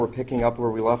We're picking up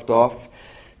where we left off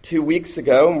 2 weeks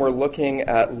ago, and we're looking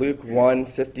at Luke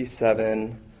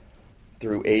 1:57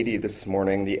 through 80 this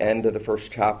morning, the end of the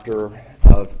first chapter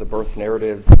of the birth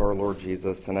narratives of our Lord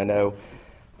Jesus. And I know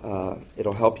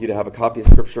it'll help you to have a copy of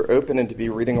Scripture open and to be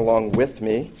reading along with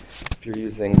me. If you're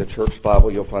using the Church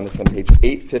Bible, you'll find this on page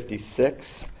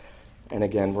 856. And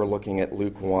again, we're looking at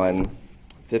Luke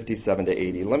 1:57 to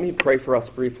 80. Let me pray for us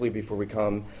briefly before we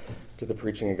come to the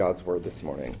preaching of God's Word this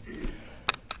morning.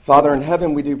 Father in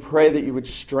heaven, we do pray that you would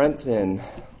strengthen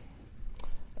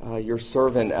your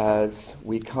servant as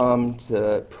we come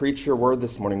to preach your word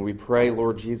this morning. We pray,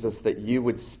 Lord Jesus, that you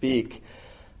would speak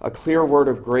a clear word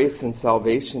of grace and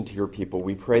salvation to your people.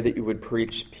 We pray that you would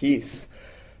preach peace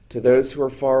to those who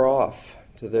are far off,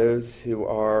 to those who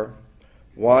are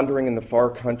wandering in the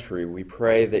far country. We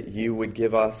pray that you would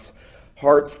give us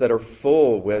hearts that are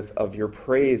full of your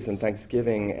praise and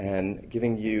thanksgiving and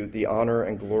giving you the honor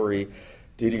and glory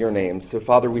due to your name. So,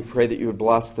 Father, we pray that you would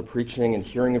bless the preaching and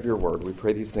hearing of your word. We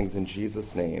pray these things in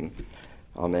Jesus' name.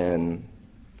 Amen.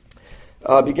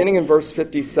 Beginning in verse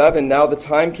 57, now the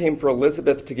time came for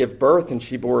Elizabeth to give birth, and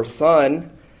she bore a son.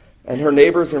 And her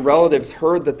neighbors and relatives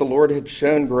heard that the Lord had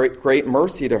shown great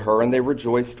mercy to her, and they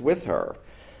rejoiced with her.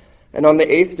 And on the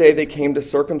 8th day they came to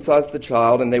circumcise the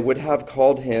child, and they would have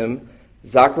called him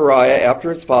Zachariah after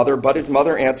his father, but his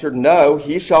mother answered, "No,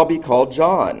 he shall be called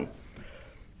John."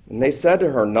 And they said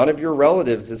to her, "None of your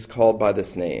relatives is called by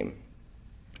this name."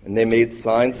 And they made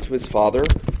signs to his father,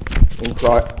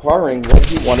 inquiring what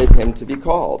he wanted him to be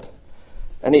called.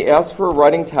 And he asked for a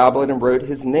writing tablet and wrote,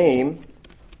 "His name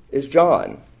is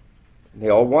John." And they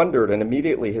all wondered, and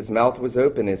immediately his mouth was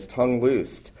open, his tongue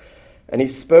loosed. And he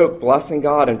spoke, blessing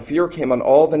God, and fear came on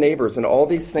all the neighbors. And all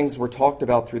these things were talked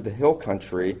about through the hill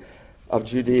country of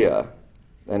Judea.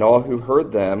 And all who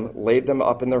heard them laid them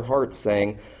up in their hearts,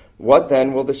 saying, "What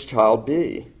then will this child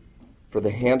be?" For the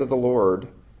hand of the Lord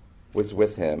was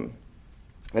with him.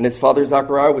 And his father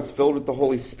Zachariah was filled with the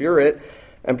Holy Spirit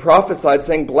and prophesied,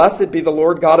 saying, "Blessed be the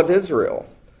Lord God of Israel,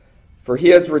 for he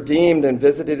has redeemed and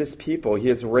visited his people. He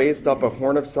has raised up a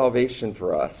horn of salvation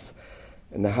for us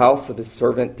in the house of his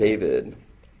servant David,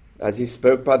 as he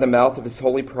spoke by the mouth of his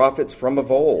holy prophets from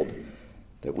of old,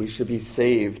 that we should be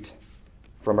saved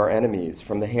from our enemies,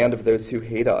 from the hand of those who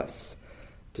hate us,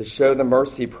 to show the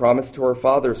mercy promised to our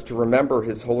fathers, to remember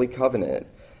his holy covenant,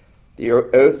 the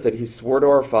oath that he swore to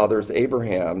our fathers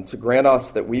Abraham, to grant us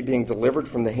that we, being delivered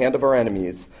from the hand of our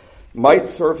enemies, might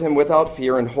serve him without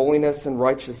fear in holiness and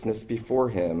righteousness before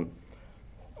him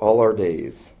all our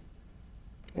days.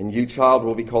 And you, child,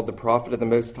 will be called the prophet of the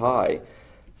Most High,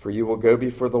 for you will go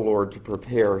before the Lord to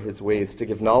prepare his ways, to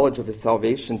give knowledge of his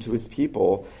salvation to his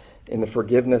people in the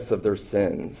forgiveness of their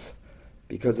sins,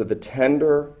 because of the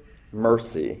tender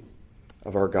mercy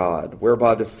of our God,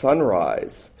 whereby the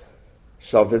sunrise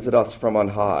shall visit us from on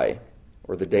high,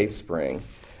 or the dayspring,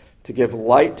 to give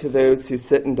light to those who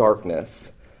sit in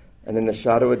darkness and in the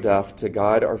shadow of death, to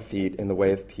guide our feet in the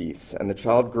way of peace. And the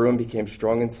child grew and became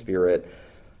strong in spirit,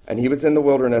 and he was in the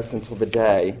wilderness until the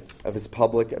day of his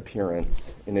public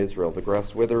appearance in Israel. The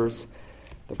grass withers,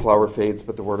 the flower fades,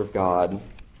 but the word of God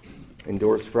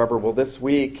endures forever. Well, this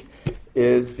week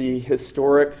is the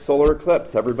historic solar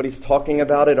eclipse. Everybody's talking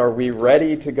about it. Are we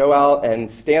ready to go out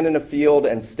and stand in a field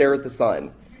and stare at the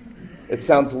sun? It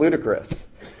sounds ludicrous.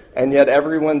 And yet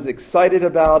everyone's excited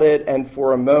about it, and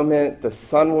for a moment the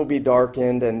sun will be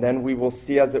darkened, and then we will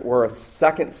see, as it were, a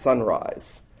second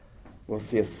sunrise. We'll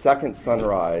see a second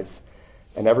sunrise,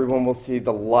 and everyone will see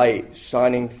the light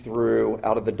shining through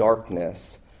out of the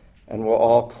darkness, and we'll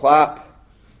all clap.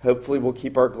 Hopefully we'll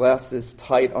keep our glasses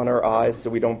tight on our eyes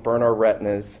so we don't burn our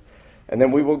retinas. And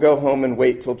then we will go home and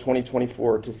wait till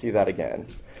 2024 to see that again.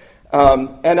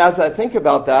 And as I think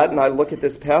about that, and I look at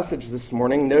this passage this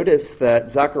morning, notice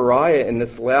that Zechariah, in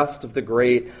this last of the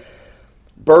great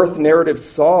birth narrative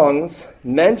songs,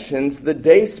 mentions the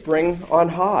dayspring on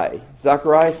high.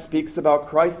 Zechariah speaks about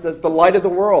Christ as the light of the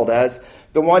world, as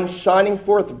the one shining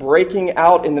forth, breaking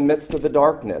out in the midst of the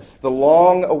darkness, the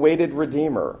long-awaited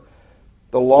Redeemer.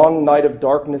 The long night of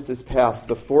darkness is past,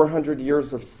 the 400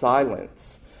 years of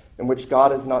silence in which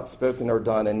God has not spoken or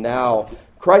done, and now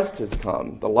Christ has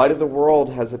come. The light of the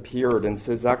world has appeared, and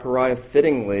so Zechariah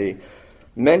fittingly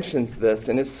mentions this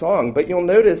in his song. But you'll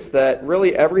notice that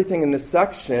really everything in this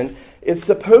section is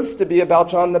supposed to be about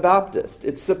John the Baptist.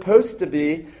 It's supposed to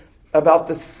be about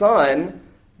the son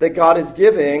that God is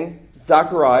giving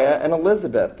Zechariah and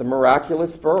Elizabeth, the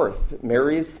miraculous birth.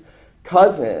 Mary's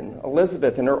cousin,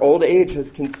 Elizabeth, in her old age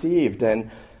has conceived, and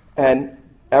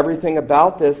everything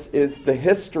about this is the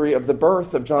history of the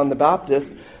birth of John the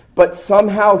Baptist, but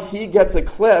somehow he gets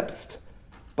eclipsed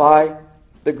by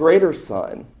the greater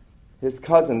son, his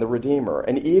cousin, the Redeemer,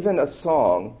 and even a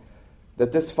song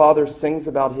that this father sings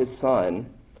about his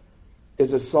son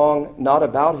is a song not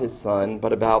about his son,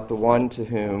 but about the one to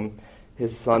whom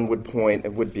his son would point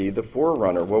and would be the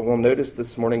forerunner. Well, we'll notice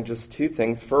this morning just two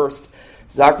things. First,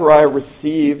 Zechariah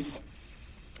receives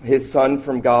his son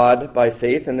from God by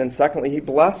faith, and then secondly, he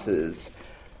blesses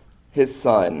his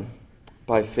son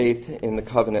by faith in the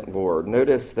covenant Lord.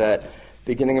 Notice that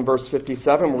beginning in verse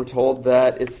 57, we're told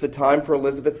that it's the time for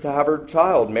Elizabeth to have her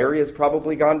child. Mary has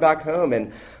probably gone back home,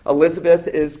 and Elizabeth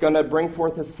is going to bring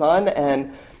forth a son,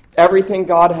 and everything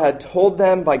God had told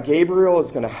them by Gabriel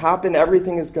is going to happen.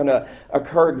 Everything is going to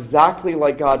occur exactly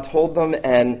like God told them.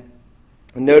 And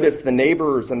notice the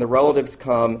neighbors and the relatives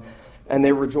come and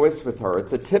they rejoice with her.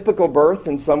 It's a typical birth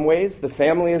in some ways. The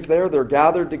family is there. They're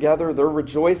gathered together. They're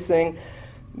rejoicing.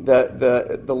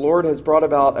 The Lord has brought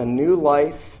about a new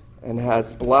life and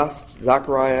has blessed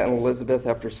Zechariah and Elizabeth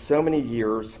after so many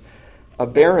years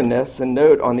of barrenness. And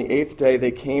note, on the 8th day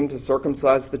they came to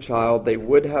circumcise the child. They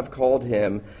would have called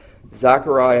him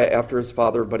Zechariah after his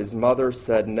father, but his mother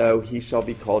said, no, he shall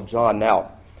be called John.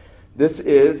 Now, this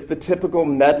is the typical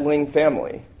meddling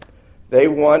family. They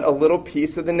want a little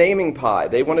piece of the naming pie.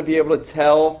 They want to be able to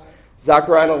tell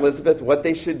Zechariah and Elizabeth what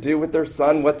they should do with their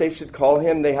son, what they should call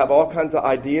him. They have all kinds of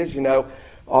ideas. You know,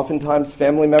 oftentimes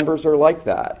family members are like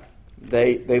that.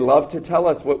 They love to tell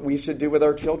us what we should do with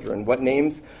our children, what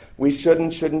names we should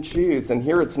and shouldn't choose. And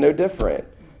here it's no different.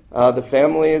 The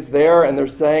family is there, and they're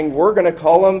saying, we're going to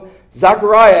call him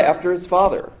Zechariah after his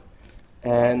father.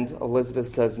 And Elizabeth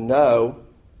says, no,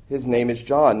 his name is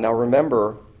John. Now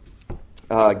remember,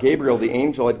 Gabriel, the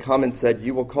angel, had come and said,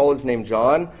 you will call his name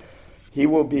John. He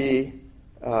will be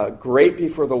great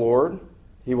before the Lord.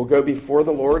 He will go before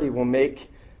the Lord. He will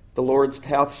make the Lord's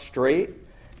path straight.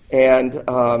 And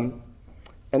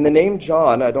the name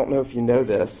John, I don't know if you know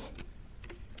this,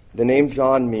 the name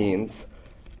John means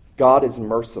God is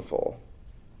merciful.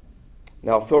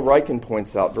 Now, Phil Ryken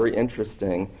points out, very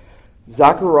interesting,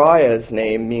 Zechariah's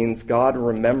name means God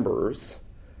remembers.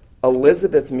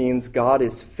 Elizabeth means God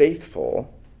is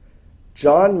faithful.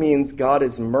 John means God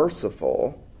is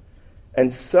merciful.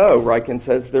 And so, Ryken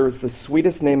says, there is the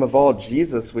sweetest name of all,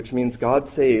 Jesus, which means God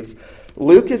saves.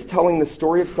 Luke is telling the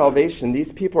story of salvation.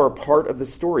 These people are part of the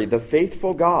story. The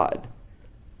faithful God.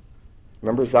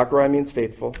 Remember, Zechariah means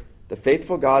faithful. The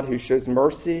faithful God who shows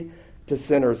mercy to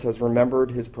sinners has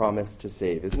remembered his promise to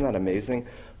save. Isn't that amazing?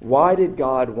 Why did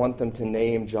God want them to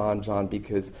name John John?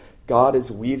 Because God is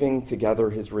weaving together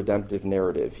his redemptive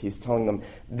narrative. He's telling them,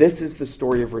 this is the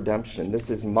story of redemption. This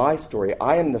is my story.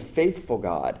 I am the faithful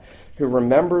God who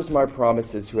remembers my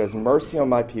promises, who has mercy on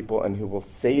my people, and who will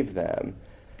save them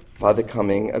by the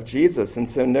coming of Jesus. And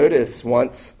so notice,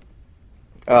 once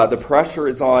the pressure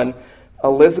is on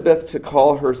Elizabeth to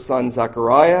call her son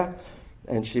Zechariah,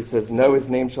 and she says, no, his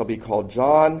name shall be called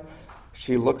John,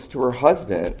 she looks to her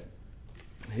husband,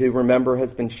 who, remember,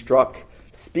 has been struck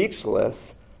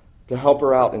speechless, to help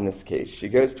her out in this case. She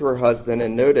goes to her husband,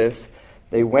 and notice,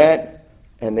 they went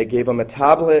and they gave him a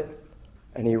tablet,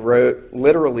 and he wrote,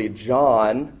 literally,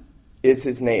 John is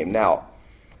his name. Now,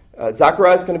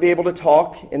 Zechariah is going to be able to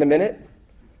talk in a minute.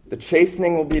 The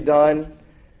chastening will be done.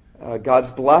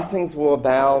 God's blessings will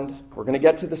abound. We're going to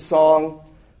get to the song.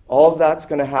 All of that's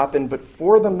going to happen. But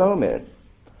for the moment,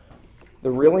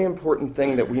 the really important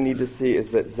thing that we need to see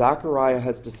is that Zechariah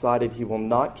has decided he will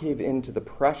not cave into the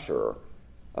pressure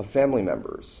of family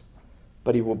members,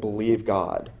 but he will believe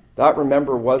God. That,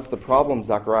 remember, was the problem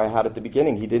Zechariah had at the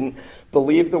beginning. He didn't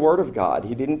believe the word of God.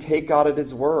 He didn't take God at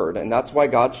his word, and that's why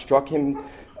God struck him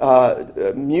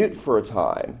mute for a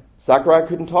time. Zechariah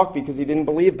couldn't talk because he didn't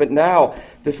believe, but now,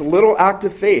 this little act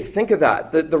of faith, think of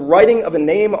that. The writing of a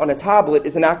name on a tablet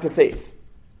is an act of faith.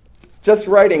 Just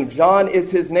writing, John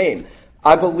is his name.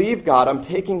 I believe God. I'm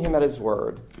taking him at his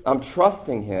word. I'm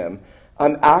trusting him.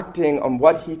 I'm acting on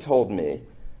what he told me.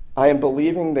 I am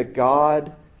believing that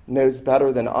God knows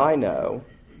better than I know,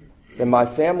 than my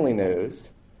family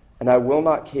knows, and I will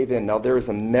not cave in. Now, there is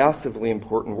a massively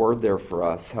important word there for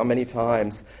us. How many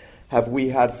times have we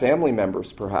had family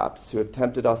members, perhaps, who have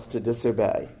tempted us to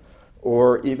disobey,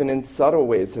 or even in subtle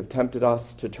ways have tempted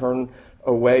us to turn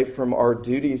away from our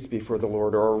duties before the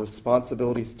Lord or our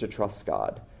responsibilities to trust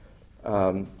God?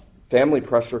 Family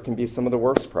pressure can be some of the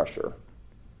worst pressure,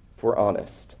 if we're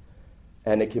honest.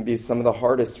 And it can be some of the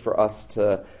hardest for us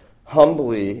to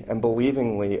humbly and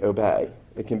believingly obey.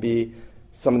 It can be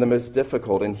some of the most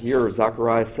difficult. And here,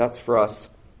 Zechariah sets for us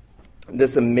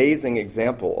this amazing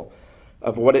example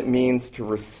of what it means to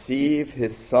receive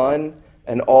his son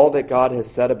and all that God has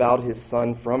said about his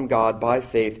Son from God by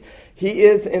faith. He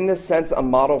is, in this sense, a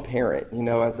model parent.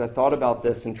 As I thought about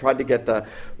this and tried to get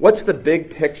what's the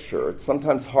big picture? It's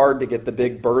sometimes hard to get the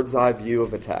big bird's eye view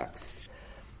of a text.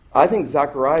 I think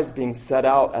Zechariah is being set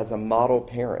out as a model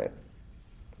parent.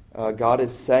 God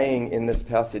is saying in this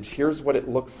passage, here's what it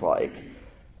looks like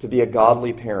to be a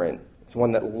godly parent. It's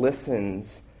one that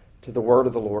listens to the word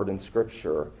of the Lord in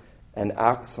Scripture and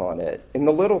acts on it in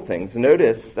the little things.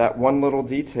 Notice that one little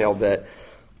detail that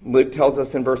Luke tells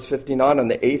us in verse 59, on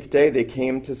the 8th day they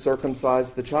came to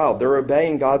circumcise the child. They're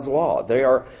obeying God's law. They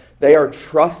are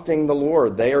trusting the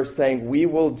Lord. They are saying, we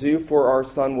will do for our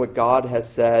son what God has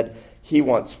said he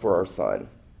wants for our son.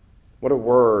 What a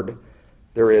word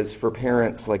there is for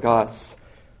parents like us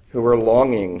who are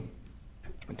longing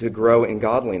to grow in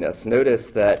godliness.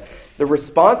 Notice that the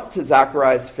response to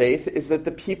Zechariah's faith is that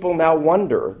the people now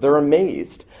wonder. They're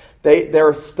amazed. They're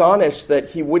astonished that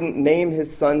he wouldn't name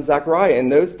his son Zechariah. In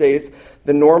those days,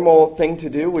 the normal thing to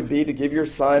do would be to give your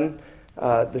son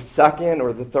the second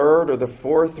or the third or the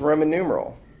fourth Roman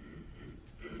numeral.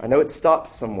 I know it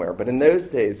stops somewhere, but in those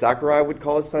days, Zechariah would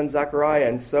call his son Zechariah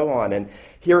and so on. And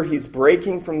here he's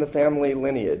breaking from the family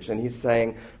lineage, and he's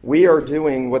saying, we are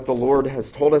doing what the Lord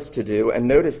has told us to do. And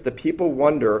notice the people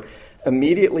wonder.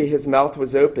 Immediately his mouth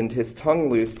was opened, his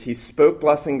tongue loosed, he spoke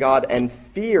blessing God, and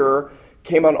fear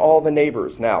came on all the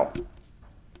neighbors. Now,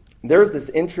 there's this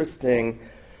interesting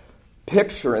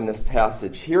picture in this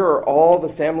passage. Here are all the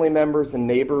family members and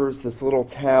neighbors, this little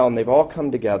town. They've all come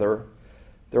together.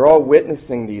 They're all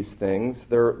witnessing these things.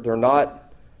 They're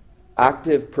not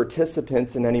active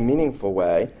participants in any meaningful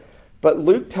way. But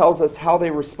Luke tells us how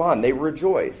they respond. They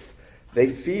rejoice. They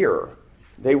fear.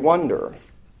 They wonder.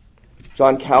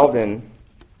 John Calvin,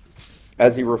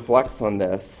 as he reflects on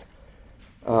this,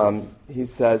 he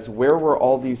says, where were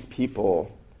all these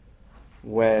people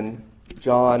when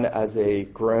John, as a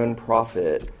grown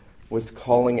prophet, was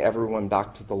calling everyone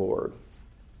back to the Lord?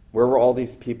 Where were all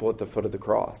these people at the foot of the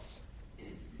cross?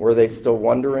 Were they still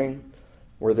wondering?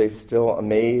 Were they still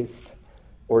amazed?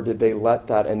 Or did they let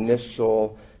that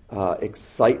initial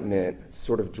excitement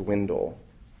sort of dwindle?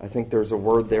 I think there's a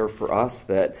word there for us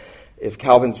that if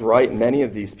Calvin's right, many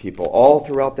of these people, all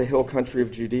throughout the hill country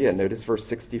of Judea, notice verse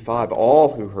 65,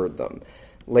 all who heard them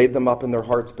laid them up in their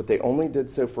hearts, but they only did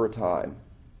so for a time.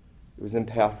 It was in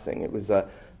passing. It was a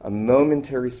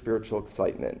momentary spiritual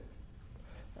excitement.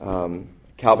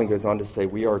 Calvin goes on to say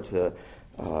we are to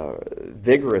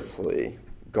vigorously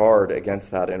guard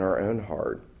against that in our own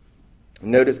heart.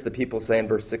 Notice the people say in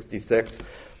verse 66,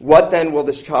 what then will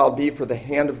this child be, for the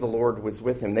hand of the Lord was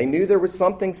with him? They knew there was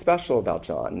something special about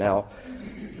John. Now,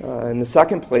 in the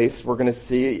second place, we're going to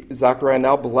see Zechariah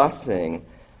now blessing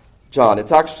John.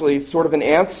 It's actually sort of an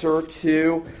answer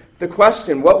to the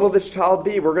question, what will this child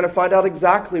be? We're going to find out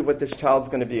exactly what this child's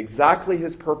going to be, exactly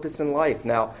his purpose in life.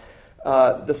 Now,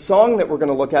 the song that we're going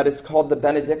to look at is called the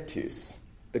Benedictus,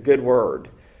 the good word.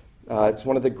 It's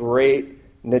one of the great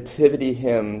nativity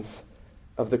hymns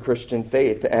of the Christian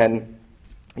faith. And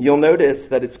you'll notice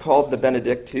that it's called the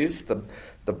Benedictus,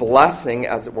 the blessing,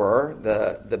 as it were,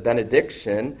 the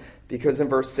benediction, because in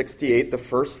verse 68, the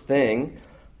first thing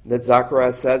that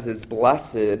Zechariah says is,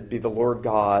 blessed be the Lord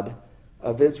God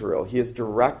of Israel. He is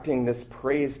directing this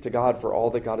praise to God for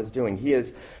all that God is doing.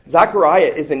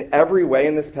 Zechariah is in every way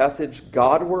in this passage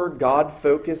Godward,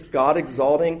 God-focused,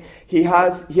 God-exalting. He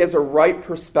has a right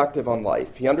perspective on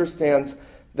life. He understands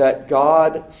that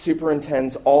God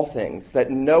superintends all things,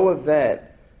 that no event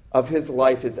of his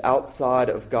life is outside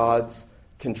of God's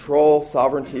control,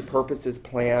 sovereignty, purposes,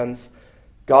 plans.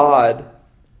 God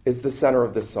is the center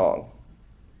of this song.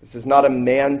 This is not a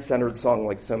man-centered song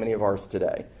like so many of ours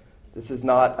today. This is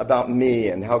not about me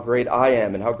and how great I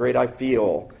am and how great I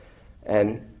feel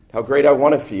and how great I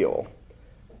want to feel.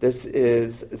 This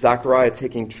is Zechariah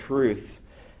taking truth.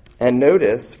 And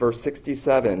notice, verse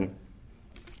 67,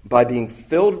 by being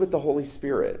filled with the Holy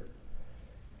Spirit,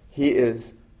 he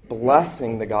is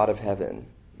blessing the God of heaven.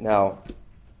 Now,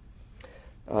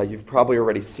 you've probably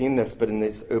already seen this, but in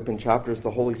these open chapters,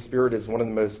 the Holy Spirit is one of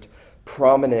the most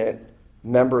prominent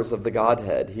members of the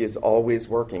Godhead. He is always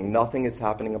working. Nothing is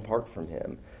happening apart from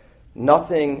him.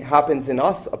 Nothing happens in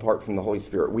us apart from the Holy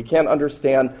Spirit. We can't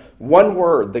understand one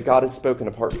word that God has spoken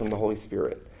apart from the Holy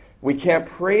Spirit. We can't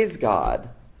praise God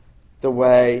the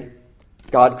way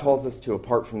God calls us to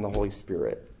apart from the Holy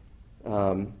Spirit.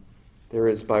 There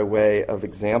is, by way of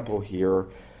example here,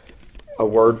 a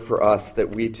word for us that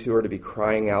we too are to be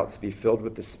crying out to be filled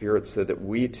with the Spirit so that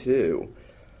we too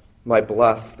might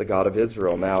bless the God of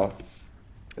Israel. Now,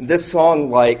 this song,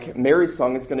 like Mary's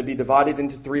song, is going to be divided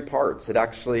into three parts. It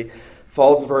actually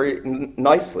falls very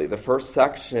nicely. The first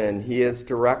section, he is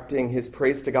directing his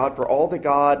praise to God for all that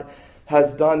God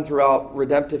has done throughout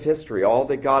redemptive history, all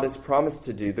that God has promised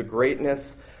to do, the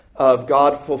greatness of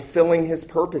God fulfilling his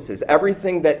purposes.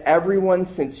 Everything that everyone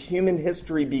since human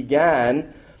history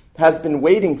began has been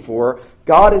waiting for,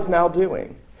 God is now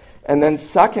doing. And then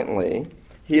secondly,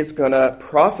 he is going to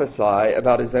prophesy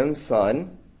about his own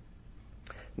son.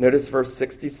 Notice verse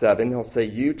 67, he'll say,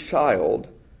 "You, child,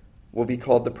 will be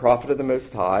called the prophet of the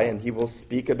Most High," and he will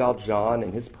speak about John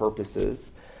and his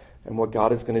purposes and what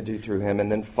God is going to do through him.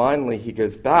 And then finally, he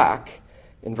goes back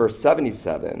in verse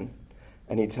 77,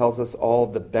 and he tells us all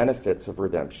the benefits of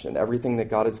redemption, everything that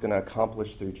God is going to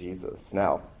accomplish through Jesus.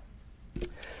 Now,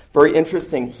 very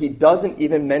interesting, he doesn't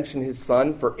even mention his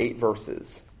son for 8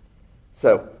 verses.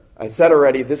 So, I said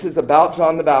already, this is about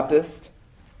John the Baptist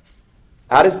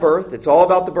at his birth. It's all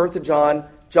about the birth of John.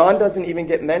 John doesn't even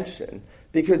get mentioned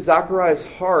because Zechariah's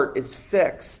heart is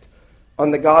fixed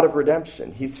on the God of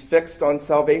redemption. He's fixed on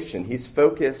salvation. He's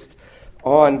focused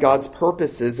on God's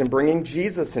purposes and bringing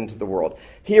Jesus into the world.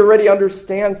 He already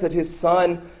understands that his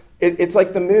son, it's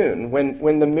like the moon.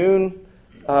 When the moon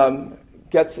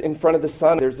gets in front of the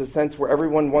sun, there's a sense where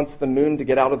everyone wants the moon to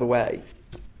get out of the way.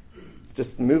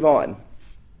 Just move on.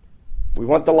 We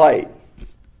want the light.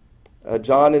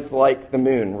 John is like the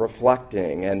moon,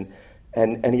 reflecting,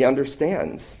 and he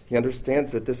understands. He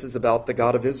understands that this is about the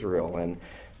God of Israel. And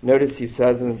notice he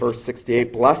says in verse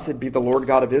 68, "Blessed be the Lord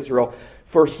God of Israel,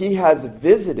 for he has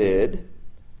visited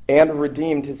and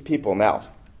redeemed his people." Now,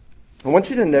 I want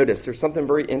you to notice there's something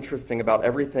very interesting about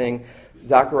everything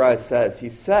Zechariah says. He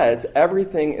says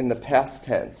everything in the past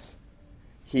tense.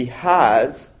 He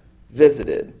has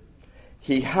visited.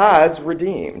 He has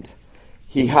redeemed.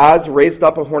 He has raised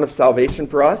up a horn of salvation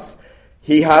for us.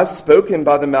 He has spoken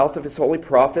by the mouth of his holy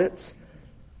prophets.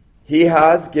 He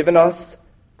has given us,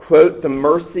 quote, the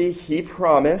mercy he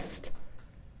promised.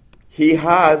 He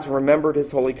has remembered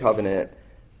his holy covenant,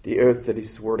 the oath that he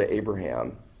swore to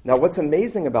Abraham. Now, what's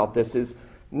amazing about this is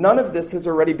none of this has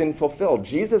already been fulfilled.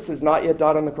 Jesus has not yet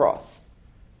died on the cross.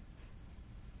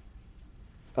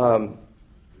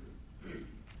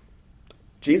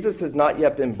 Jesus has not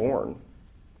yet been born.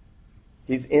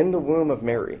 He's in the womb of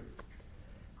Mary.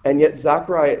 And yet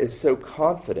Zechariah is so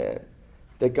confident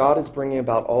that God is bringing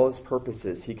about all his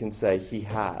purposes, he can say he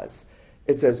has.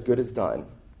 It's as good as done.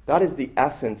 That is the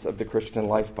essence of the Christian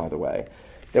life, by the way,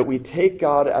 that we take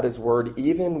God at his word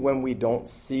even when we don't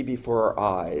see before our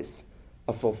eyes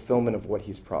a fulfillment of what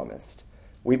he's promised.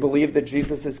 We believe that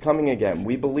Jesus is coming again.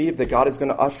 We believe that God is going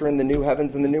to usher in the new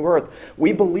heavens and the new earth.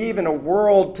 We believe in a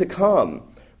world to come.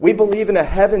 We believe in a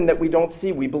heaven that we don't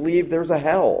see. We believe there's a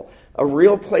hell, a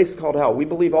real place called hell. We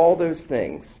believe all those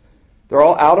things. They're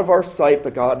all out of our sight,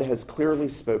 but God has clearly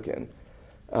spoken.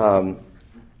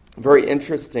 Very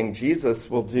interesting.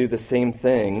 Jesus will do the same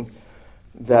thing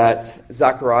that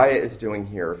Zechariah is doing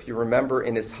here. If you remember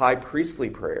in his high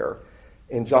priestly prayer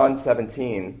in John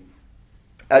 17,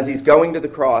 as he's going to the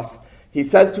cross, he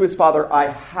says to his Father, "I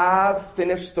have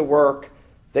finished the work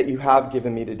that you have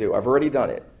given me to do. I've already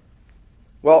done it."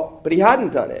 Well, but he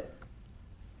hadn't done it.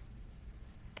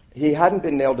 He hadn't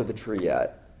been nailed to the tree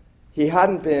yet. He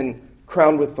hadn't been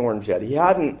crowned with thorns yet. He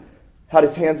hadn't had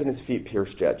his hands and his feet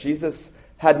pierced yet. Jesus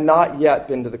had not yet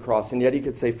been to the cross, and yet he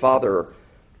could say, "Father,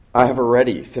 I have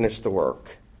already finished the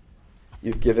work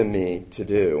you've given me to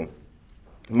do."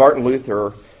 Martin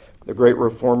Luther, the great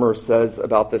reformer, says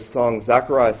about this song,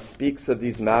 Zechariah speaks of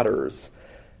these matters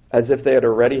as if they had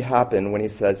already happened when he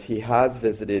says he has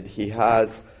visited, he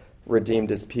has redeemed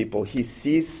his people. He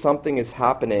sees something is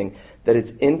happening that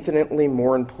is infinitely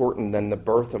more important than the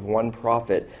birth of one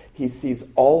prophet. He sees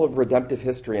all of redemptive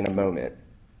history in a moment.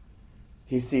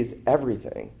 He sees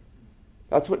everything.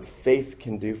 That's what faith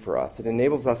can do for us. It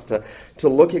enables us to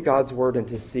look at God's word and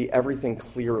to see everything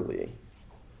clearly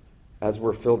as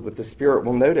we're filled with the Spirit.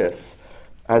 We'll notice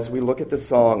as we look at the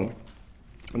song,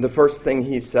 the first thing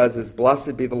he says is,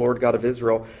 "Blessed be the Lord God of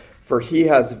Israel, for he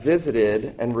has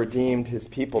visited and redeemed his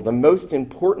people." The most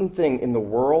important thing in the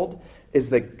world is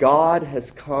that God has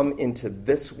come into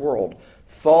this world,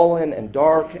 fallen and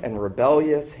dark and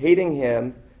rebellious, hating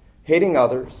him, hating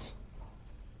others,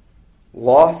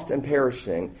 lost and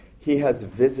perishing. He has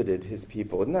visited his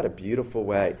people. Isn't that a beautiful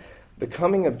way? The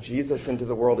coming of Jesus into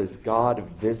the world is God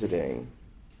visiting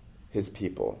his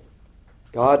people.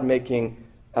 God making,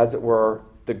 as it were,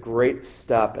 the great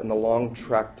step and the long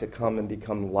trek to come and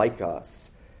become like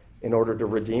us in order to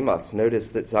redeem us. Notice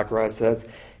that Zechariah says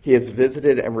he has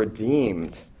visited and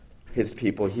redeemed his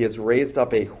people. He has raised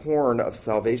up a horn of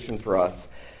salvation for us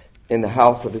in the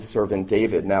house of his servant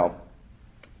David. Now,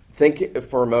 Think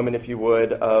for a moment, if you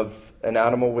would, of an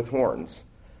animal with horns.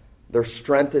 Their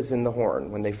strength is in the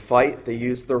horn. When they fight, they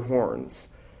use their horns.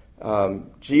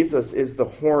 Jesus is the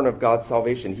horn of God's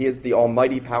salvation. He is the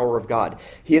almighty power of God.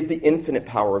 He is the infinite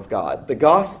power of God. The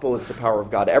gospel is the power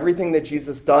of God. Everything that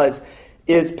Jesus does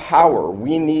is power.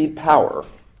 We need power.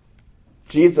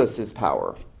 Jesus is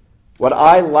power. What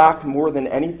I lack more than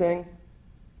anything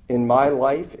in my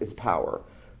life is power.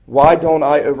 Why don't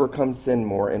I overcome sin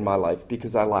more in my life?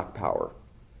 Because I lack power.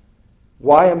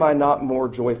 Why am I not more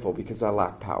joyful? Because I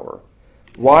lack power.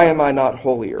 Why am I not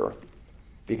holier?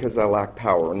 Because I lack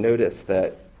power. Notice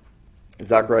that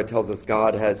Zechariah tells us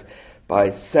God has, by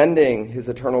sending his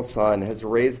eternal Son, has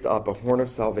raised up a horn of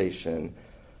salvation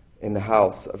in the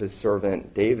house of his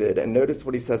servant David. And notice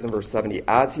what he says in verse 70,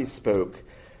 as he spoke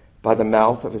by the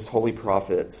mouth of his holy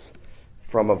prophets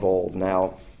from of old.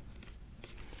 Now,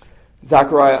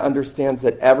 Zechariah understands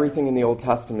that everything in the Old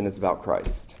Testament is about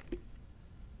Christ.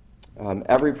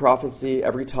 Every prophecy,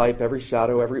 every type, every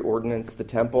shadow, every ordinance, the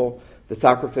temple, the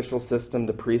sacrificial system,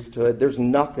 the priesthood, there's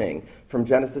nothing from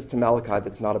Genesis to Malachi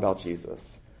that's not about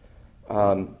Jesus.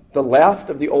 The last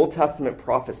of the Old Testament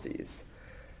prophecies,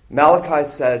 Malachi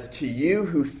says, to you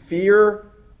who fear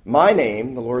my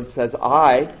name, the Lord says,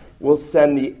 I will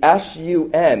send the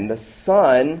S-U-N, the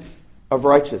Son of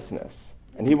Righteousness,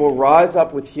 and he will rise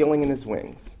up with healing in his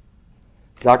wings.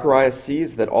 Zechariah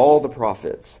sees that all the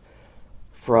prophets,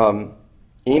 from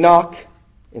Enoch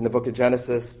in the book of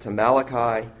Genesis to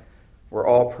Malachi, were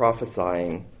all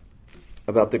prophesying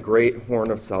about the great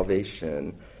horn of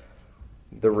salvation,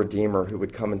 the Redeemer who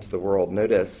would come into the world.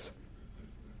 Notice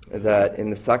that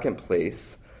in the second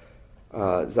place,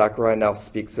 Zechariah now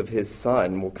speaks of his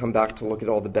Son. We'll come back to look at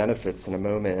all the benefits in a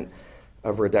moment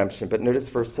of redemption. But notice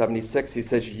verse 76, he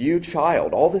says, you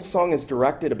child. All this song is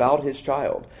directed about his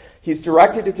child. He's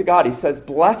directed it to God. He says,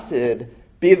 blessed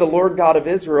be the Lord God of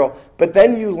Israel. But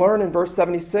then you learn in verse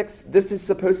 76, this is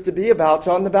supposed to be about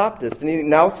John the Baptist. And he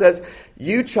now says,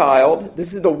 you child,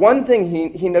 this is the one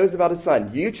thing he knows about his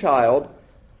son. You child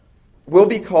will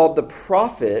be called the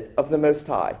prophet of the Most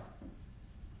High.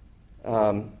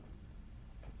 All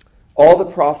the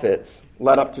prophets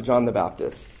led up to John the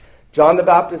Baptist. John the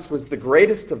Baptist was the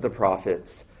greatest of the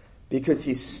prophets because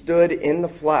he stood in the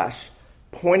flesh,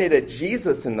 pointed at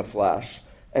Jesus in the flesh,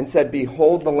 and said,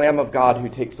 behold the Lamb of God who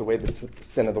takes away the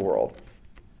sin of the world.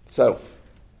 So,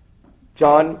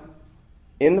 John,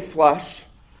 in the flesh,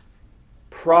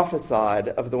 prophesied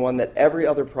of the one that every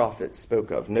other prophet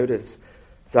spoke of. Notice,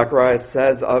 Zechariah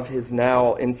says of his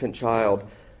now infant child,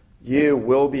 you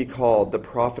will be called the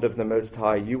prophet of the Most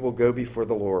High. You will go before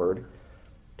the Lord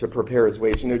to prepare his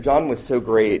ways. You know, John was so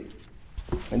great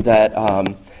that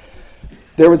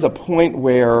there was a point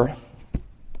where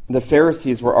the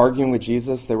Pharisees were arguing with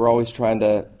Jesus. They were always trying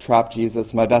to trap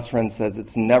Jesus. My best friend says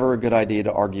it's never a good idea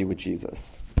to argue with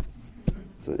Jesus.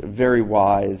 It's a very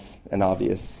wise and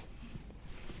obvious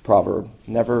proverb.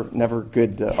 Never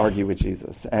good to argue with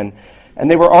Jesus. And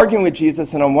they were arguing with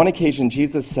Jesus, and on one occasion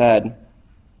Jesus said,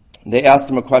 they asked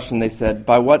him a question. They said,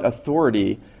 by what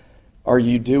authority are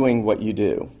you doing what you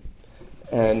do?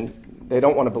 And they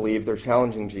don't want to believe. They're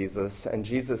challenging Jesus. And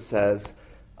Jesus says,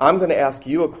 I'm going to ask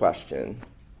you a question,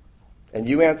 and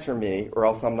you answer me, or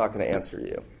else I'm not going to answer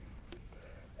you.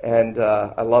 And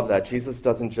I love that. Jesus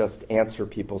doesn't just answer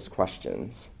people's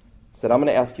questions. He said, I'm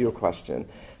going to ask you a question. And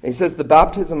he says, the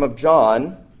baptism of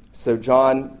John, so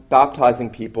John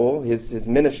baptizing people, his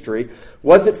ministry,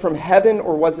 was it from heaven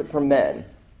or was it from men?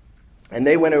 And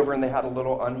they went over and they had a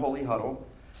little unholy huddle.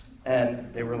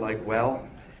 And they were like, well,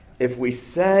 if we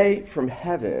say from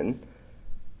heaven,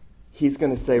 he's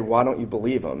going to say, why don't you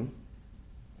believe him?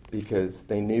 Because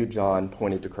they knew John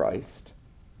pointed to Christ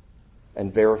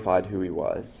and verified who he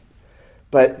was.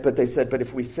 But they said, but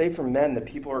if we say from men, the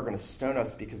people are going to stone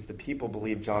us because the people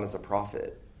believe John is a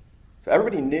prophet. So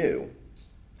everybody knew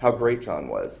how great John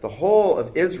was. The whole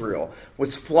of Israel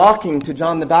was flocking to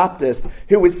John the Baptist,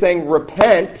 who was saying,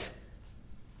 repent,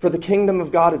 for the kingdom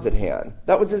of God is at hand.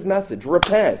 That was his message.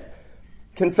 Repent.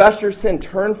 Confess your sin.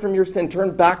 Turn from your sin.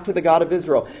 Turn back to the God of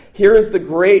Israel. Here is the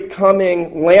great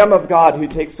coming Lamb of God who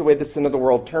takes away the sin of the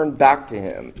world. Turn back to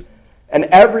him. And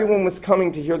everyone was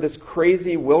coming to hear this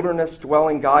crazy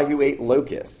wilderness-dwelling guy who ate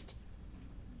locusts.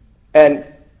 And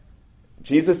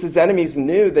Jesus' enemies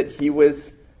knew that he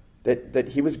was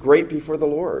great before the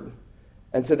Lord.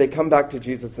 And so they come back to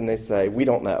Jesus and they say, we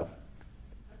don't know.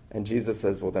 And Jesus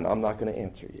says, well, then I'm not going to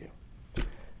answer you.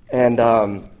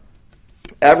 And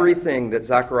everything that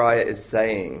Zechariah is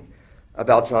saying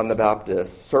about John the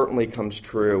Baptist certainly comes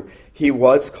true. He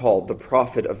was called the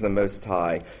prophet of the Most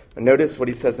High. And notice what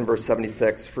he says in verse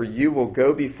 76, "For you will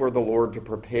go before the Lord to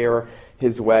prepare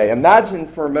his way." Imagine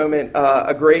for a moment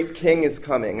a great king is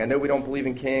coming. I know we don't believe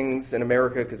in kings in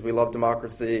America because we love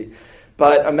democracy.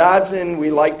 But imagine we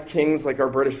liked kings like our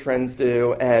British friends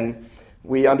do, and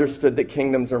we understood that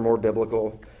kingdoms are more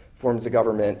biblical forms of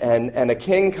government. And a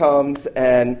king comes,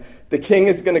 and the king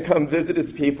is going to come visit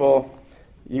his people.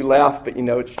 You laugh, but you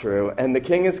know it's true. And the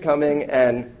king is coming,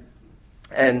 and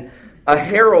a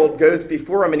herald goes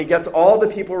before him, and he gets all the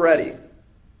people ready.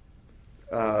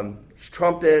 There's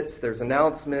trumpets, there's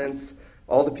announcements.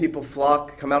 All the people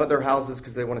flock, come out of their houses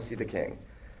because they want to see the king.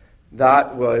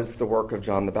 That was the work of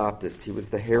John the Baptist. He was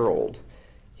the herald.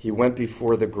 He went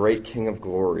before the great King of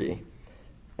glory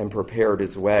and prepared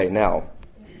his way. Now,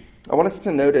 I want us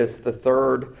to notice the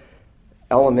third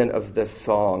element of this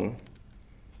song.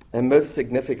 And most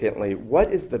significantly,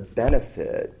 what is the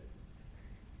benefit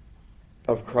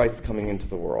of Christ coming into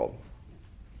the world?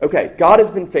 Okay, God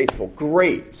has been faithful.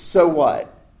 Great. So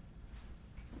what?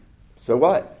 So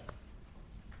what?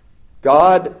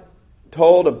 God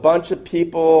told a bunch of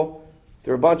people,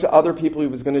 there were a bunch of other people he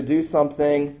was going to do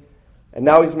something, and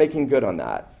now he's making good on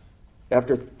that.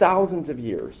 After thousands of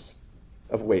years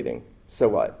of waiting. So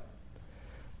what?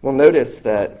 Well, notice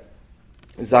that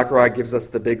Zechariah gives us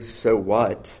the big so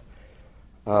what.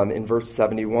 In verse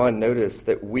 71, notice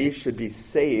that we should be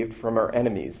saved from our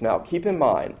enemies. Now, keep in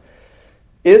mind,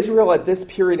 Israel at this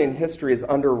period in history is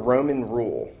under Roman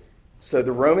rule. So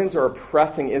the Romans are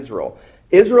oppressing Israel.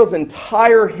 Israel's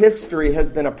entire history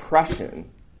has been oppression.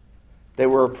 They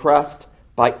were oppressed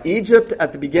by Egypt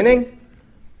at the beginning,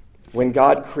 when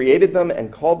God created them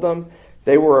and called them.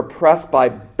 They were oppressed by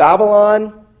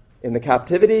Babylon in the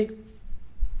captivity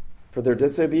for their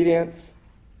disobedience.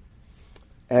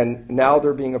 And now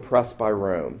they're being oppressed by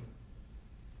Rome.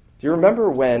 Do you remember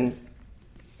when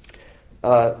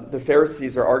the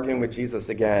Pharisees are arguing with Jesus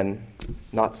again?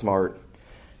 Not smart.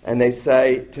 And they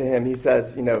say to him, he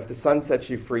says, if the Son sets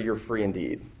you free, you're free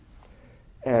indeed.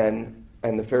 And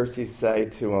the Pharisees say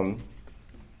to him,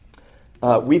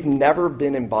 we've never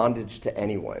been in bondage to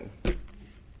anyone.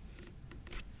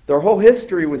 Their whole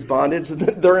history was bondage.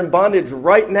 They're in bondage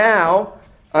right now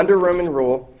under Roman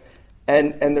rule.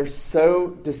 And they're so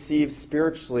deceived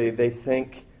spiritually, they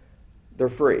think they're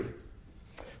free.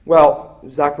 Well,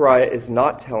 Zechariah is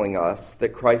not telling us that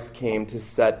Christ came to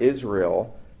set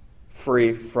Israel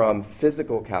free from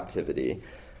physical captivity.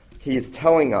 He's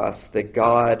telling us that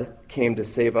God came to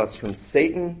save us from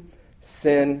Satan,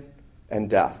 sin, and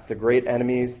death, the great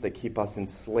enemies that keep us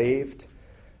enslaved,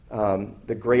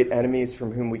 the great enemies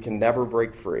from whom we can never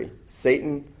break free.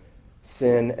 Satan,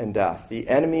 sin, and death, the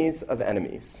enemies of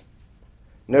enemies.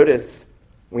 Notice,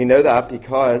 we know that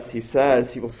because he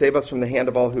says he will save us from the hand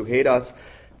of all who hate us,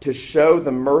 to show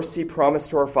the mercy promised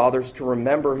to our fathers, to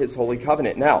remember his holy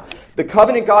covenant. Now, the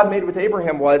covenant God made with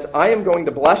Abraham was, I am going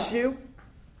to bless you.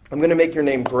 I'm going to make your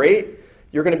name great.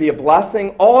 You're going to be a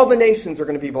blessing. All the nations are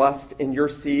going to be blessed in your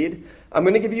seed. I'm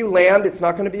going to give you land. It's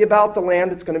not going to be about the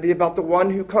land. It's going to be about the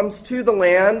one who comes to the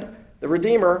land, the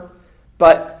Redeemer.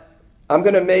 But I'm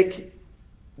going to make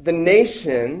the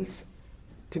nations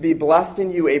to be blessed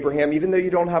in you, Abraham, even though you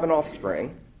don't have an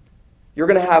offspring. You're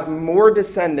going to have more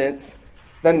descendants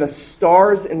than the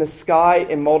stars in the sky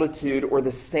in multitude or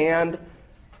the sand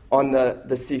on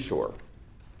the seashore.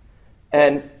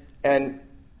 And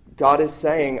God is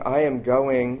saying, I am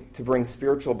going to bring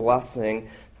spiritual blessing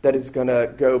that is going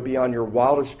to go beyond your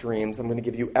wildest dreams. I'm going to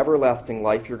give you everlasting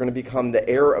life. You're going to become the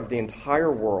heir of the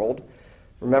entire world.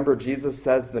 Remember, Jesus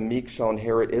says the meek shall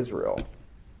inherit Israel.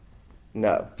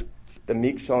 No. The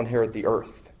meek shall inherit the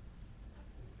earth.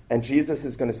 And Jesus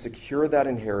is going to secure that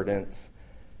inheritance,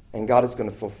 and God is going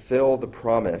to fulfill the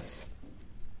promise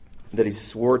that he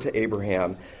swore to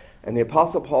Abraham. And the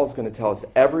Apostle Paul is going to tell us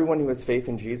everyone who has faith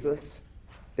in Jesus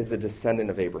is a descendant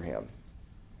of Abraham.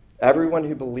 Everyone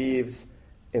who believes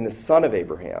in the son of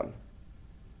Abraham,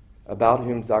 about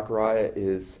whom Zechariah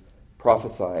is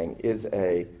prophesying, is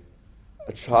a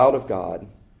child of God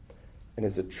and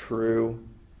is a true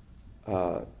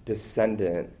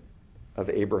descendant of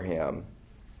Abraham.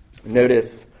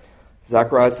 Notice,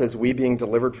 Zechariah says, we being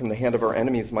delivered from the hand of our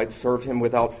enemies might serve him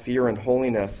without fear and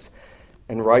holiness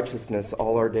and righteousness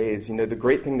all our days. The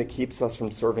great thing that keeps us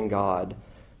from serving God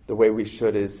the way we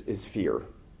should is fear.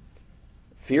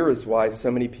 Fear is why so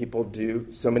many people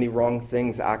do so many wrong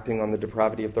things, acting on the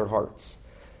depravity of their hearts.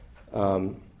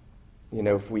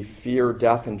 If we fear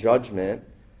death and judgment,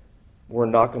 we're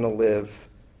not going to live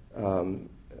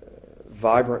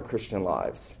vibrant Christian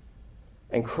lives.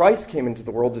 and Christ came into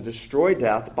the world to destroy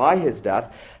death by his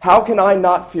death, how can I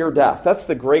not fear death? That's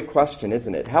the great question,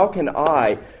 isn't it? How can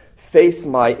I face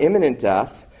my imminent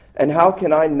death, and how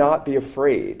can I not be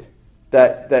afraid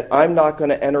that I'm not going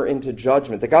to enter into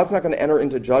judgment, that God's not going to enter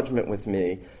into judgment with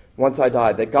me once I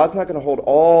die, that God's not going to hold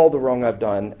all the wrong I've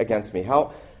done against me?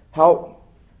 How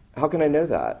can I know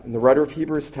that? And the writer of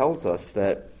Hebrews tells us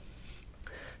that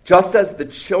just as the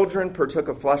children partook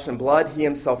of flesh and blood, he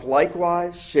himself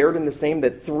likewise shared in the same,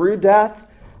 that through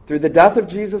the death of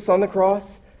Jesus on the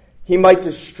cross, he might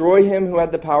destroy him who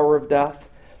had the power of death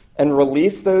and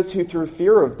release those who through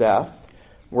fear of death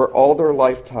were all their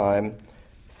lifetime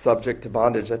subject to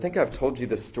bondage. I think I've told you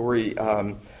this story.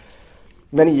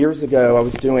 Many years ago, I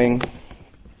was doing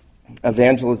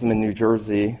evangelism in New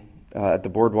Jersey at the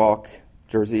Boardwalk,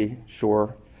 Jersey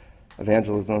Shore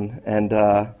evangelism, and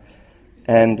I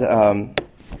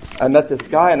met this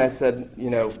guy, and I said,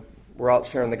 we're out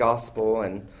sharing the gospel,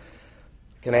 and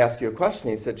can I ask you a question?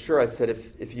 He said, sure. I said,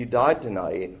 if you died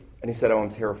tonight, and he said, I'm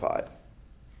terrified.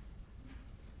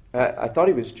 I thought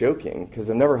he was joking, because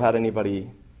I've never had anybody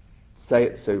say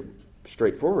it so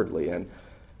straightforwardly. And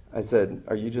I said,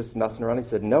 are you just messing around? He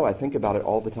said, no, I think about it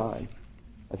all the time.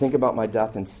 I think about my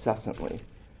death incessantly.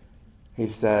 He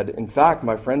said, in fact,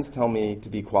 my friends tell me to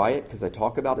be quiet because I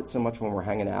talk about it so much when we're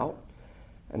hanging out.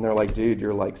 And they're like, dude,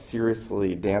 you're like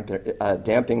seriously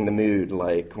damping the mood.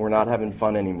 Like, we're not having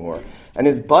fun anymore. And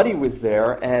his buddy was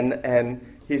there, and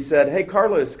he said, hey,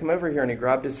 Carlos, come over here. And he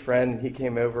grabbed his friend, and he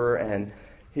came over, and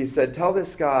he said, tell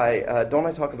this guy, don't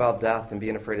I talk about death and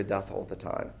being afraid of death all the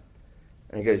time?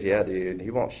 And he goes, yeah, dude, he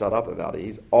won't shut up about it.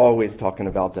 He's always talking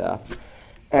about death.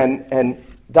 And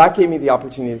that gave me the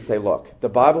opportunity to say, look, the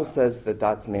Bible says that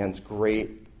that's man's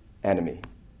great enemy,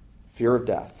 fear of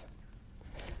death.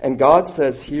 And God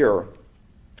says here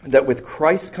that with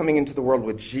Christ coming into the world,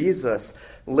 with Jesus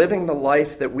living the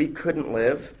life that we couldn't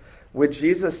live, with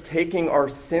Jesus taking our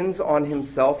sins on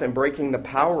himself and breaking the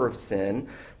power of sin,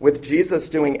 with Jesus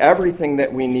doing everything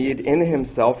that we need in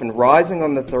himself and rising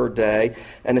on the third day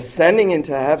and ascending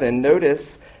into heaven,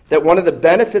 notice that one of the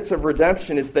benefits of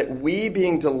redemption is that we,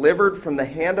 being delivered from the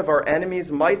hand of our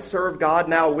enemies, might serve God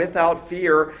now without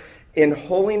fear in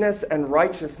holiness and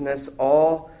righteousness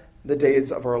all the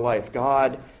days of our life.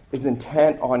 God is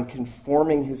intent on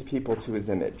conforming his people to his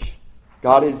image.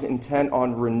 God is intent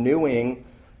on renewing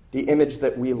the image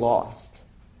that we lost.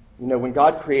 When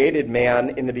God created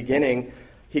man in the beginning,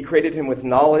 he created him with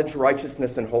knowledge,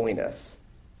 righteousness, and holiness.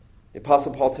 The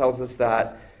Apostle Paul tells us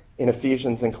that in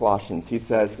Ephesians and Colossians. He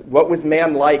says, what was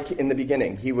man like in the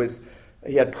beginning? He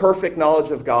had perfect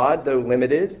knowledge of God, though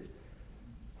limited.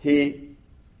 He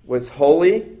was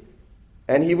holy,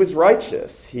 and he was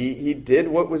righteous. He did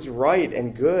what was right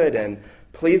and good and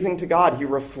pleasing to God. He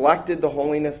reflected the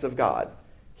holiness of God.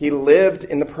 He lived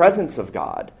in the presence of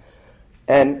God.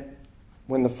 And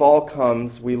when the fall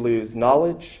comes, we lose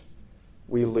knowledge,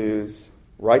 we lose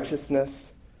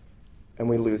righteousness, and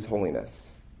we lose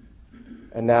holiness.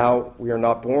 And now we are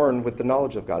not born with the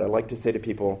knowledge of God. I like to say to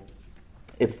people,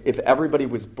 if everybody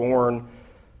was born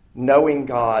knowing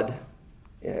God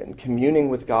and communing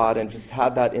with God and just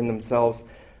had that in themselves,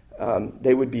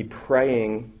 they would be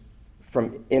praying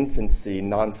from infancy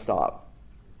nonstop.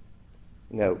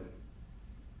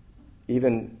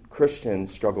 Even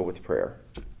Christians struggle with prayer.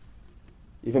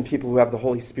 Even people who have the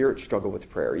Holy Spirit struggle with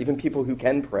prayer. Even people who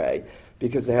can pray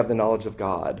because they have the knowledge of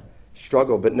God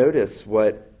struggle. But notice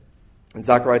what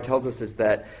Zechariah tells us is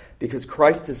that because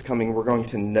Christ is coming, we're going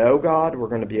to know God. We're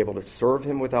going to be able to serve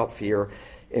him without fear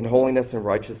in holiness and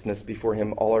righteousness before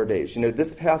him all our days.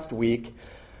 This past week,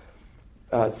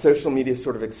 social media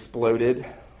sort of exploded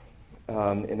in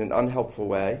an unhelpful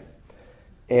way.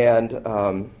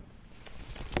 And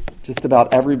just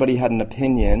about everybody had an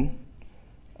opinion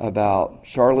about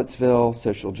Charlottesville,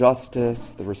 social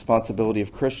justice, the responsibility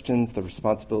of Christians, the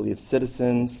responsibility of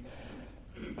citizens,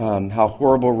 how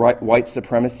horrible white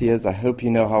supremacy is. I hope you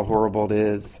know how horrible it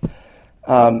is.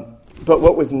 But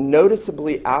what was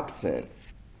noticeably absent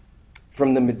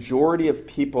from the majority of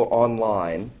people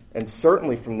online, and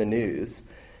certainly from the news,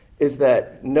 is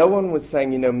that no one was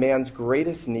saying, man's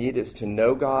greatest need is to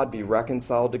know God, be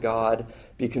reconciled to God,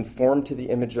 be conformed to the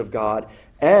image of God,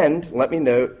 and, let me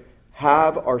note,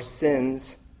 have our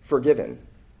sins forgiven.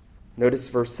 Notice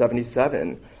verse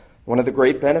 77, one of the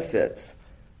great benefits.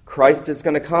 Christ is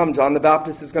going to come. John the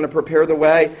Baptist is going to prepare the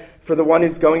way for the one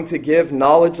who's going to give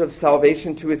knowledge of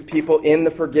salvation to his people in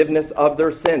the forgiveness of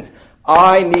their sins.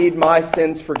 I need my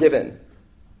sins forgiven.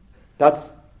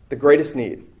 That's the greatest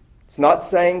need. It's not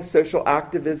saying social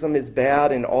activism is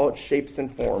bad in all its shapes and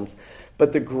forms,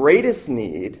 but the greatest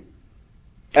need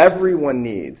everyone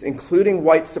needs, including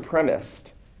white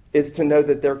supremacists, is to know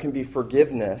that there can be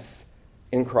forgiveness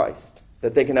in Christ,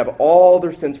 that they can have all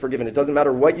their sins forgiven. It doesn't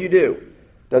matter what you do.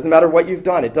 It doesn't matter what you've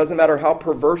done. It doesn't matter how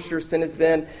perverse your sin has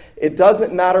been. It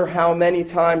doesn't matter how many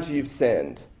times you've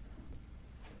sinned.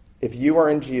 If you are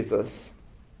in Jesus,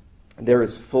 there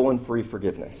is full and free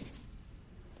forgiveness.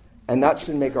 And that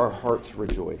should make our hearts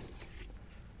rejoice.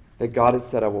 That God has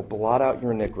said, I will blot out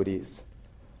your iniquities.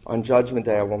 On Judgment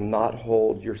Day, I will not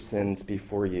hold your sins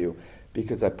before you,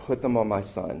 because I put them on my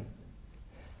Son.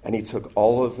 And he took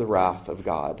all of the wrath of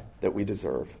God that we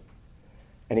deserve.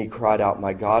 And he cried out,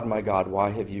 my God, why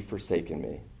have you forsaken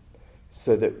me?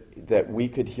 So that we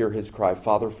could hear his cry,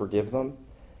 Father, forgive them.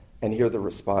 And hear the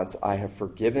response, I have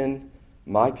forgiven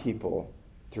my people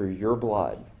through your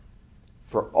blood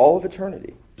for all of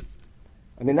eternity.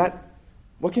 I mean,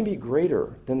 what can be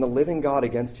greater than the living God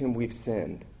against whom we've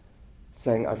sinned,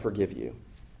 saying, I forgive you.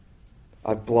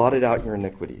 I've blotted out your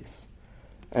iniquities.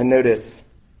 And notice,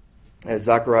 as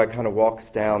Zechariah kind of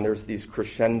walks down, there's these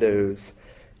crescendos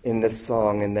in this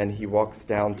song, and then he walks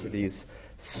down to these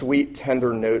sweet,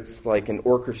 tender notes like an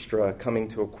orchestra coming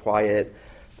to a quiet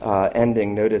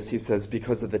ending. Notice he says,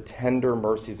 because of the tender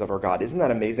mercies of our God. Isn't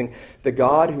that amazing? The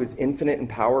God who is infinite in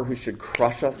power, who should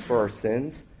crush us for our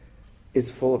sins, is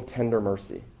full of tender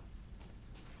mercy.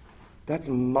 That's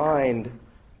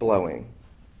mind-blowing.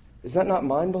 Is that not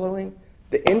mind-blowing?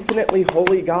 The infinitely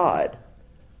holy God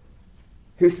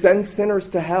who sends sinners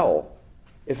to hell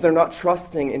if they're not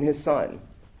trusting in his Son.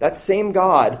 That same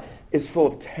God is full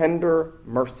of tender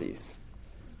mercies.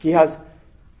 He has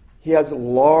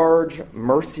large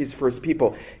mercies for his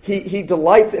people. He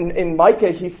delights, in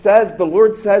Micah, the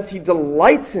Lord says he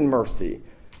delights in mercy.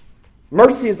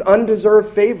 Mercy is undeserved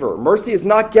favor. Mercy is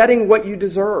not getting what you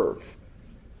deserve.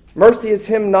 Mercy is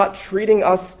him not treating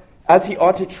us as he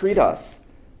ought to treat us.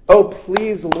 Oh,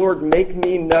 please, Lord, make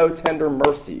me know tender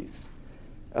mercies.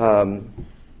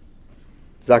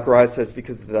 Zechariah says,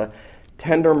 because of the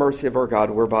tender mercy of our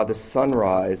God, whereby the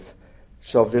sunrise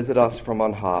shall visit us from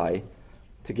on high,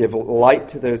 to give light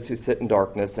to those who sit in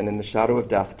darkness and in the shadow of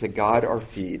death, to guide our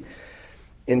feet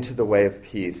into the way of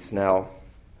peace. Now,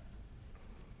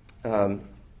 all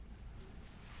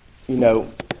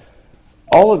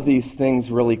of these things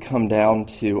really come down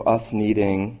to us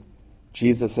needing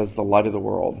Jesus as the light of the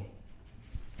world.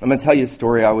 I'm going to tell you a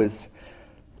story. I was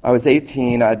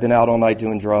 18. I'd been out all night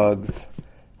doing drugs.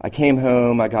 I came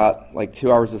home. I got like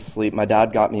 2 hours of sleep. My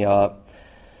dad got me up,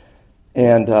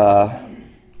 and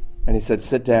he said,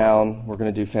 sit down. We're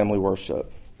going to do family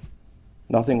worship.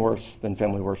 Nothing worse than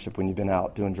family worship when you've been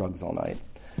out doing drugs all night.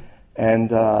 And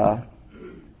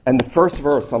the first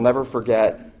verse, I'll never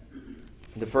forget,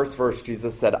 the first verse,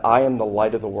 Jesus said, I am the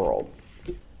light of the world.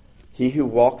 He who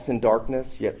walks in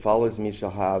darkness yet follows me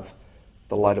shall have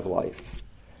the light of life.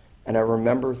 And I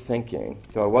remember thinking,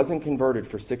 though I wasn't converted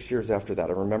for 6 years after that,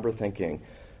 I remember thinking,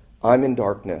 I'm in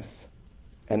darkness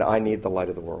and I need the light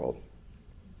of the world.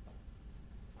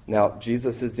 Now,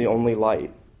 Jesus is the only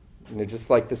light. Just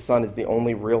like the sun is the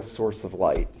only real source of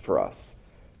light for us.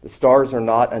 The stars are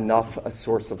not enough a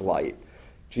source of light.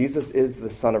 Jesus is the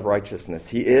Son of righteousness.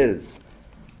 He is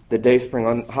the dayspring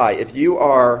on high. If you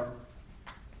are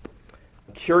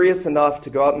curious enough to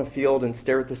go out in the field and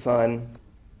stare at the sun,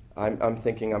 I'm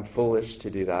thinking I'm foolish to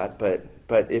do that,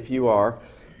 but if you are,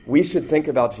 we should think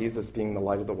about Jesus being the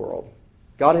light of the world.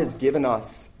 God has given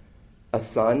us a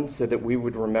Son so that we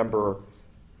would remember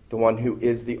the one who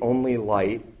is the only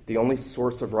light, the only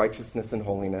source of righteousness and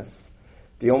holiness,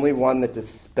 the only one that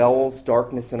dispels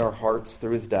darkness in our hearts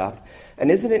through his death.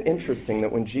 And isn't it interesting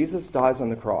that when Jesus dies on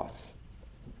the cross,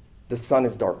 the sun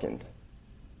is darkened?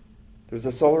 There's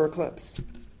a solar eclipse.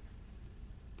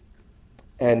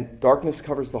 And darkness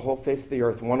covers the whole face of the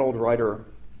earth. One old writer,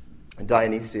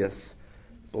 Dionysius,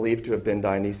 believed to have been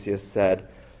Dionysius, said,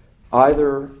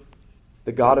 either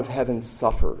the God of heaven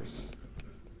suffers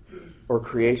or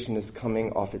creation is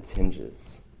coming off its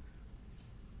hinges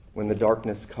when the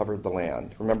darkness covered the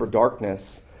land. Remember,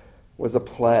 darkness was a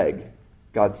plague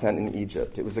God sent in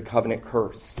Egypt. It was a covenant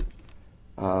curse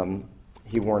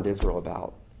he warned Israel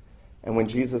about. And when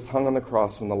Jesus hung on the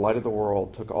cross, when the light of the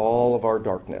world took all of our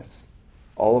darkness,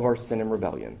 all of our sin and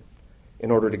rebellion,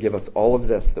 in order to give us all of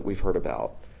this that we've heard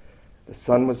about, the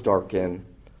sun was darkened,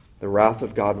 the wrath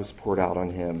of God was poured out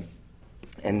on him,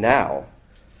 and now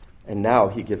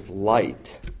he gives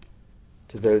light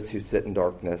to those who sit in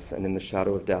darkness and in the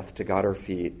shadow of death, to guide our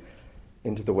feet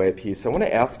into the way of peace. So I want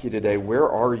to ask you today, where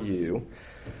are you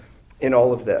in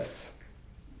all of this?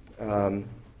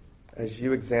 As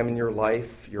you examine your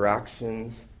life, your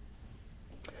actions,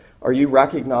 are you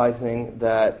recognizing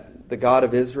that the God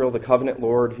of Israel, the covenant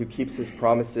Lord who keeps his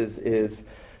promises, is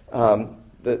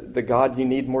the God you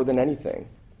need more than anything.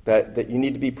 That you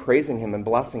need to be praising him and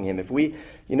blessing him. If we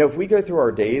go through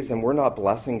our days and we're not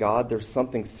blessing God, there's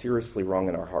something seriously wrong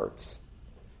in our hearts.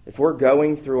 If we're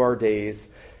going through our days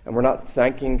and we're not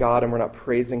thanking God and we're not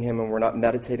praising him and we're not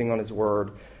meditating on his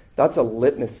word, that's a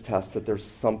litmus test that there's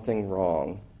something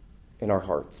wrong in our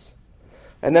hearts.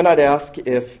 And then I'd ask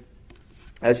if,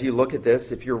 as you look at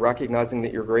this, if you're recognizing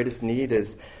that your greatest need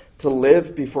is to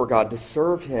live before God, to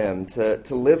serve him,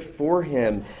 to live for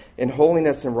him in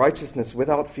holiness and righteousness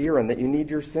without fear, and that you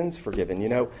need your sins forgiven.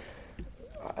 I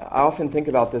often think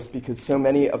about this because so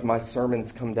many of my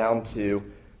sermons come down to,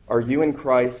 are you in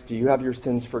Christ? Do you have your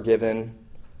sins forgiven?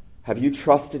 Have you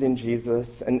trusted in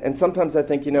Jesus? And sometimes I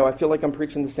think, I feel like I'm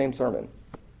preaching the same sermon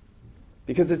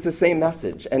because it's the same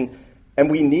message. And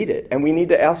we need it. And we need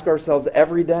to ask ourselves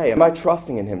every day, am I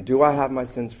trusting in him? Do I have my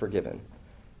sins forgiven?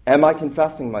 Am I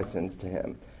confessing my sins to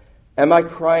him? Am I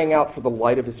crying out for the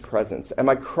light of his presence? Am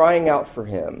I crying out for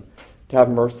him to have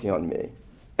mercy on me?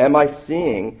 Am I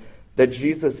seeing that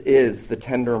Jesus is the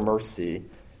tender mercy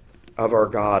of our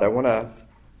God? I want to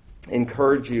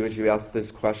encourage you as you ask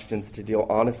those questions to deal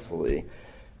honestly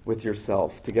with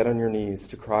yourself, to get on your knees,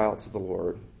 to cry out to the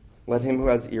Lord. Let him who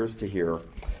has ears to hear,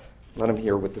 let him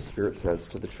hear what the Spirit says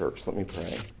to the church. Let me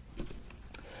pray.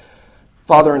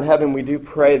 Father in heaven, we do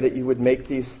pray that you would make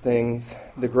these things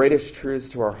the greatest truths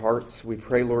to our hearts. We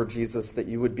pray, Lord Jesus, that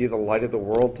you would be the light of the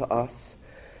world to us.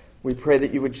 We pray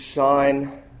that you would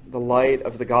shine the light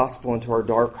of the gospel into our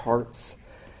dark hearts.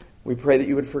 We pray that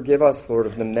you would forgive us, Lord,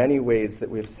 of the many ways that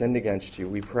we have sinned against you.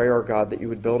 We pray, our God, that you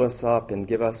would build us up and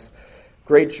give us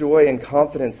great joy and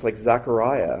confidence like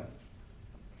Zechariah.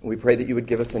 We pray that you would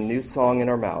give us a new song in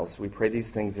our mouths. We pray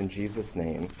these things in Jesus'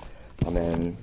 name. Amen.